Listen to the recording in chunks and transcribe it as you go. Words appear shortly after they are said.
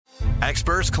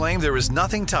Experts claim there is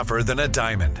nothing tougher than a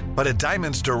diamond. But at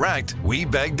Diamonds Direct, we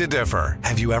beg to differ.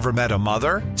 Have you ever met a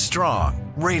mother?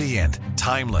 Strong, radiant,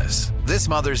 timeless. This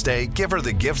Mother's Day, give her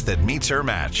the gift that meets her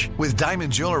match. With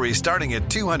diamond jewelry starting at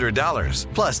 $200.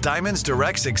 Plus Diamonds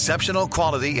Direct's exceptional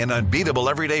quality and unbeatable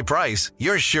everyday price,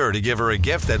 you're sure to give her a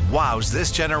gift that wows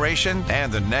this generation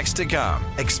and the next to come.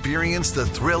 Experience the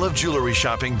thrill of jewelry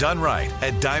shopping done right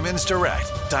at Diamonds Direct.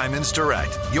 Diamonds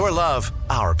Direct. Your love,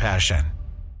 our passion.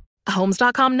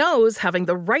 Homes.com knows having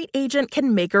the right agent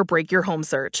can make or break your home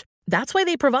search. That's why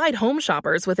they provide home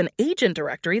shoppers with an agent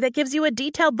directory that gives you a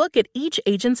detailed look at each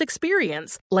agent's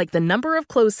experience, like the number of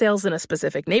closed sales in a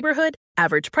specific neighborhood,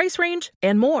 average price range,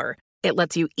 and more. It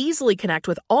lets you easily connect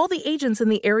with all the agents in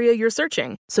the area you're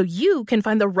searching, so you can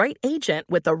find the right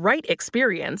agent with the right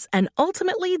experience and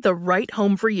ultimately the right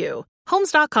home for you.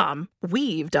 Homes.com.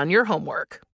 We've done your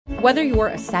homework. Whether you're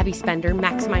a savvy spender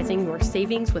maximizing your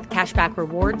savings with cashback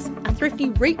rewards, a thrifty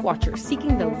rate watcher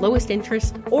seeking the lowest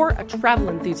interest, or a travel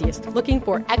enthusiast looking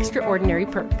for extraordinary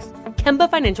perks, Kemba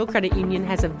Financial Credit Union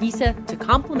has a visa to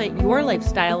complement your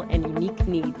lifestyle and unique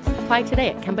needs. Apply today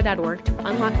at Kemba.org to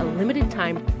unlock a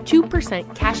limited-time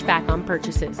 2% cash back on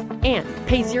purchases and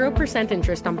pay 0%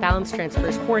 interest on balance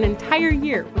transfers for an entire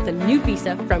year with a new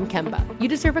visa from Kemba. You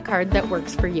deserve a card that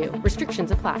works for you. Restrictions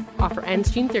apply. Offer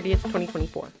ends June 30th,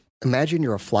 2024. Imagine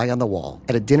you're a fly on the wall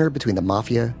at a dinner between the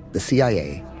mafia, the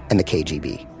CIA, and the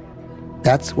KGB.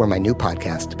 That's where my new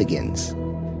podcast begins.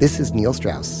 This is Neil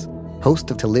Strauss,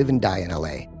 host of To Live and Die in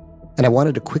LA, and I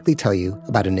wanted to quickly tell you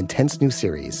about an intense new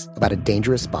series about a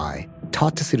dangerous spy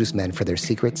taught to seduce men for their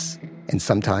secrets and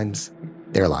sometimes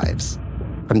their lives.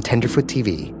 From Tenderfoot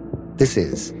TV, this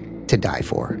is To Die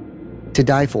For. To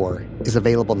Die For is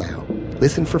available now.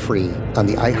 Listen for free on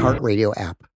the iHeartRadio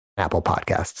app, Apple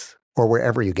Podcasts, or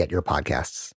wherever you get your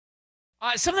podcasts.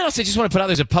 Something else I just want to put out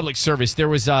there as a public service. There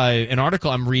was an article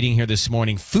I'm reading here this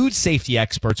morning. Food safety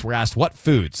experts were asked what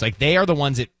foods, like they are the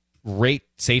ones that rate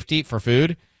safety for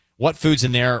food, what foods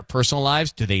in their personal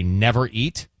lives do they never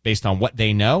eat based on what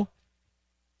they know.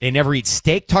 They never eat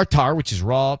steak tartare, which is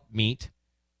raw meat,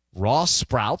 raw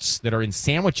sprouts that are in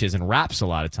sandwiches and wraps a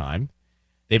lot of time.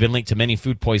 They've been linked to many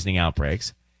food poisoning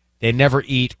outbreaks. They never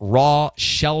eat raw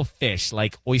shellfish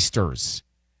like oysters.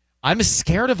 I'm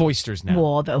scared of oysters now.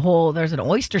 Well, there's an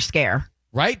oyster scare.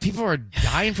 Right? People are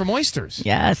dying from oysters.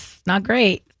 Yes, not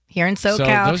great. Here in SoCal, So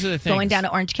those are the things. going down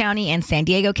to Orange County and San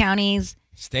Diego counties.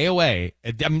 Stay away.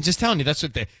 I'm just telling you, that's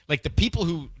what the people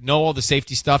who know all the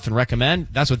safety stuff and recommend,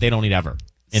 that's what they don't eat ever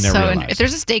in their real lives. If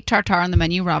there's a steak tartare on the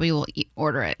menu, Robbie will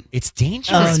order it. It's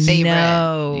dangerous. His favorite.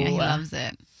 No. Yeah, he loves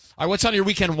it. All right, what's on your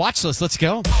weekend watch list? Let's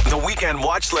go. The Weekend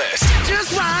Watch List.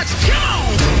 Just watch,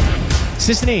 go!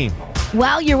 Sisney.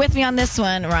 Well, you're with me on this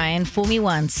one, Ryan. Fool Me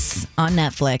Once on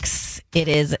Netflix. It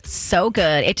is so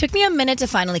good. It took me a minute to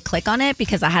finally click on it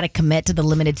because I had to commit to the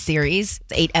limited series.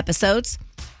 It's 8 episodes.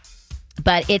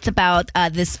 But it's about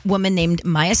this woman named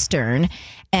Maya Stern,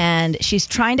 and she's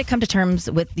trying to come to terms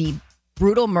with the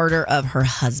brutal murder of her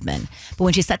husband. But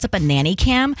when she sets up a nanny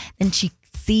cam, then she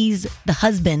sees the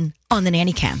husband on the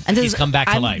nanny cam. And He's come back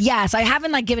to life. Yeah, so I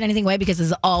haven't given anything away because this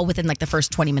is all within the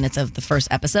first 20 minutes of the first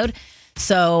episode.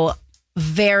 So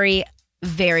very,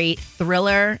 very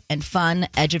thriller and fun,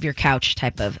 edge of your couch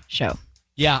type of show.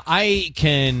 Yeah, I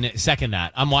can second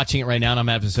that. I'm watching it right now, and I'm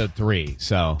at episode 3.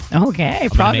 So Okay,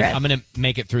 progress. I'm going to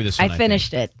make it through this one. I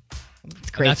finished it.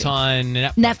 It's crazy. And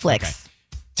that's on Netflix. Okay.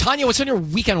 Tanya, what's on your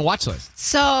weekend watch list?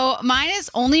 So mine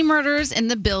is Only Murders in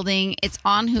the Building. It's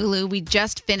on Hulu. We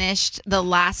just finished the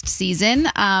last season.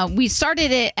 We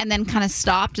started it and then kind of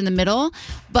stopped in the middle.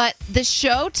 But the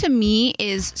show to me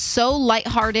is so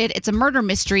lighthearted. It's a murder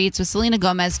mystery. It's with Selena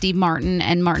Gomez, Steve Martin,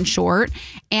 and Martin Short.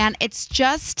 And it's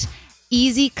just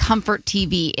easy comfort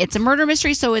TV. It's a murder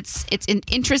mystery, so it's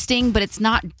interesting, but it's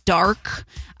not dark.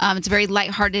 It's very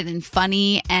lighthearted and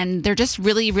funny, and they're just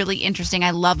really, really interesting.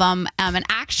 I love them. And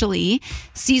actually,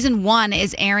 season 1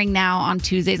 is airing now on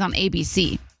Tuesdays on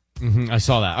ABC. I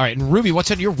saw that. All right, and Ruby,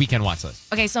 what's on your weekend watch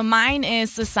list? Okay, so mine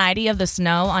is Society of the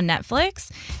Snow on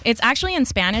Netflix. It's actually in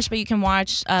Spanish, but you can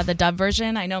watch the dub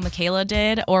version. I know Michaela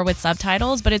did, or with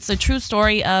subtitles, but it's a true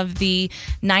story of the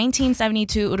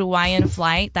 1972 Uruguayan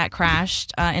flight that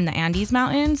crashed in the Andes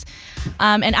Mountains.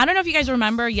 And I don't know if you guys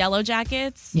remember Yellow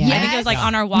Jackets. Yes. I think it was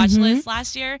on our watch list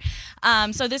last year.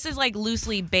 So this is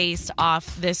loosely based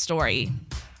off this story.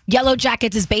 Yellow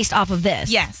Jackets is based off of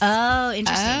this. Yes. Oh,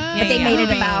 interesting. But they made it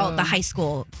about the high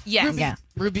school. Yes. Yeah.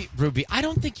 Ruby, I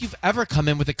don't think you've ever come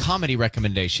in with a comedy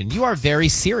recommendation. You are very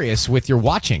serious with your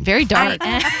watching. Very dark.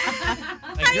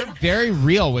 You're very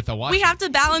real with the watching. We have to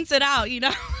balance it out,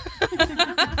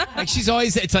 Like she's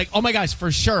always, it's like, oh my gosh,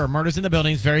 for sure, Murders in the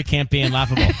Building is very campy and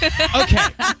laughable. Okay,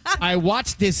 I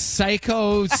watched this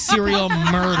psycho serial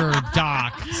murder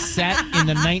doc set in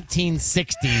the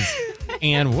 1960s,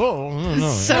 and whoa, I don't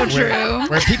know, So true.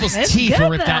 where people's teeth good,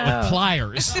 were ripped out though. with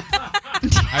pliers.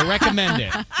 I recommend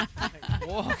it.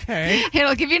 Okay.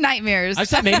 It'll give you nightmares. I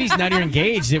thought maybe now you're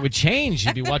engaged, it would change.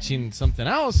 You'd be watching something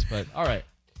else, but all right.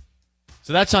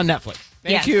 So that's on Netflix.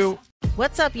 Thank Yes. you.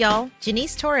 What's up, y'all?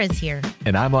 Janice Torres here.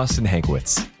 And I'm Austin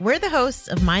Hankwitz. We're the hosts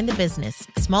of Mind the Business,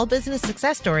 Small Business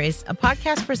Success Stories, a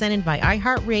podcast presented by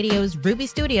iHeartRadio's Ruby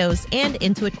Studios and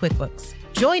Intuit QuickBooks.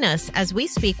 Join us as we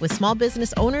speak with small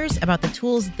business owners about the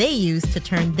tools they use to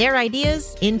turn their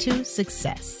ideas into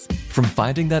success. From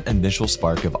finding that initial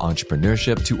spark of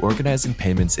entrepreneurship to organizing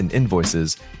payments and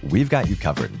invoices, we've got you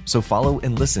covered. So follow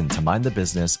and listen to Mind the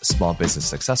Business Small Business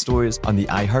Success Stories on the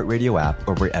iHeartRadio app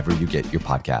or wherever you get your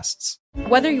podcasts.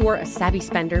 Whether you're a savvy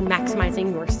spender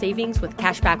maximizing your savings with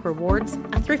cashback rewards,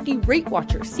 a thrifty rate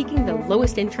watcher seeking the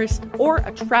lowest interest, or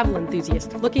a travel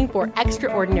enthusiast looking for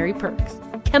extraordinary perks,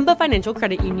 Kemba Financial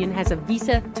Credit Union has a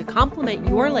visa to complement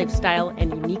your lifestyle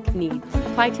and unique needs.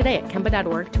 Apply today at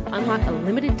Kemba.org to unlock a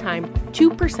limited time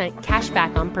 2% cash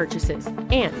back on purchases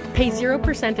and pay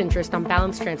 0% interest on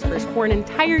balance transfers for an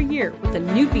entire year with a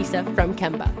new visa from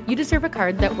Kemba. You deserve a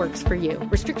card that works for you.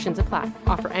 Restrictions apply.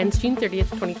 Offer ends June 30th,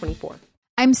 2024.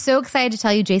 I'm so excited to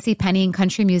tell you JCPenney and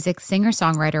country music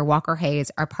singer-songwriter Walker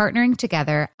Hayes are partnering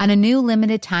together on a new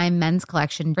limited-time men's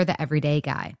collection for the everyday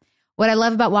guy. What I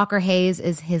love about Walker Hayes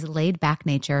is his laid-back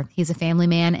nature. He's a family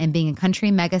man, and being a country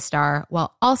megastar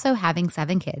while also having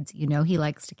 7 kids, you know he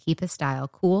likes to keep his style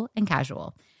cool and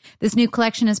casual. This new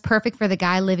collection is perfect for the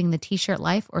guy living the t-shirt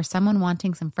life or someone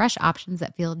wanting some fresh options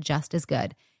that feel just as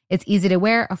good. It's easy to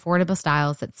wear, affordable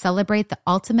styles that celebrate the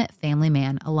ultimate family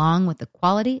man, along with the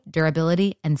quality,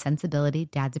 durability, and sensibility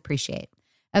dads appreciate.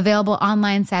 Available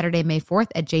online Saturday, May 4th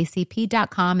at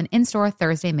jcp.com and in-store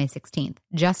Thursday, May 16th.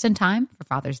 Just in time for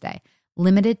Father's Day.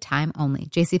 Limited time only.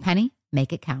 JCPenney,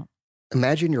 make it count.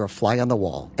 Imagine you're a fly on the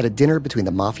wall at a dinner between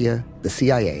the mafia, the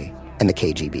CIA, and the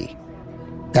KGB.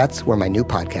 That's where my new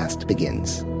podcast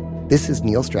begins. This is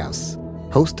Neil Strauss,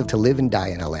 host of To Live and Die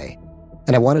in LA.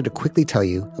 And I wanted to quickly tell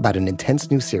you about an intense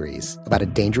new series about a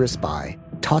dangerous spy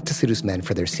taught to seduce men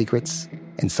for their secrets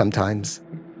and sometimes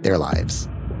their lives.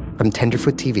 From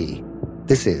Tenderfoot TV,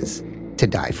 this is To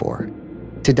Die For.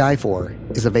 To Die For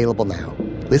is available now.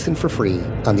 Listen for free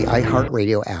on the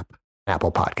iHeartRadio app,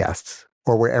 Apple Podcasts,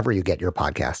 or wherever you get your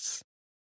podcasts.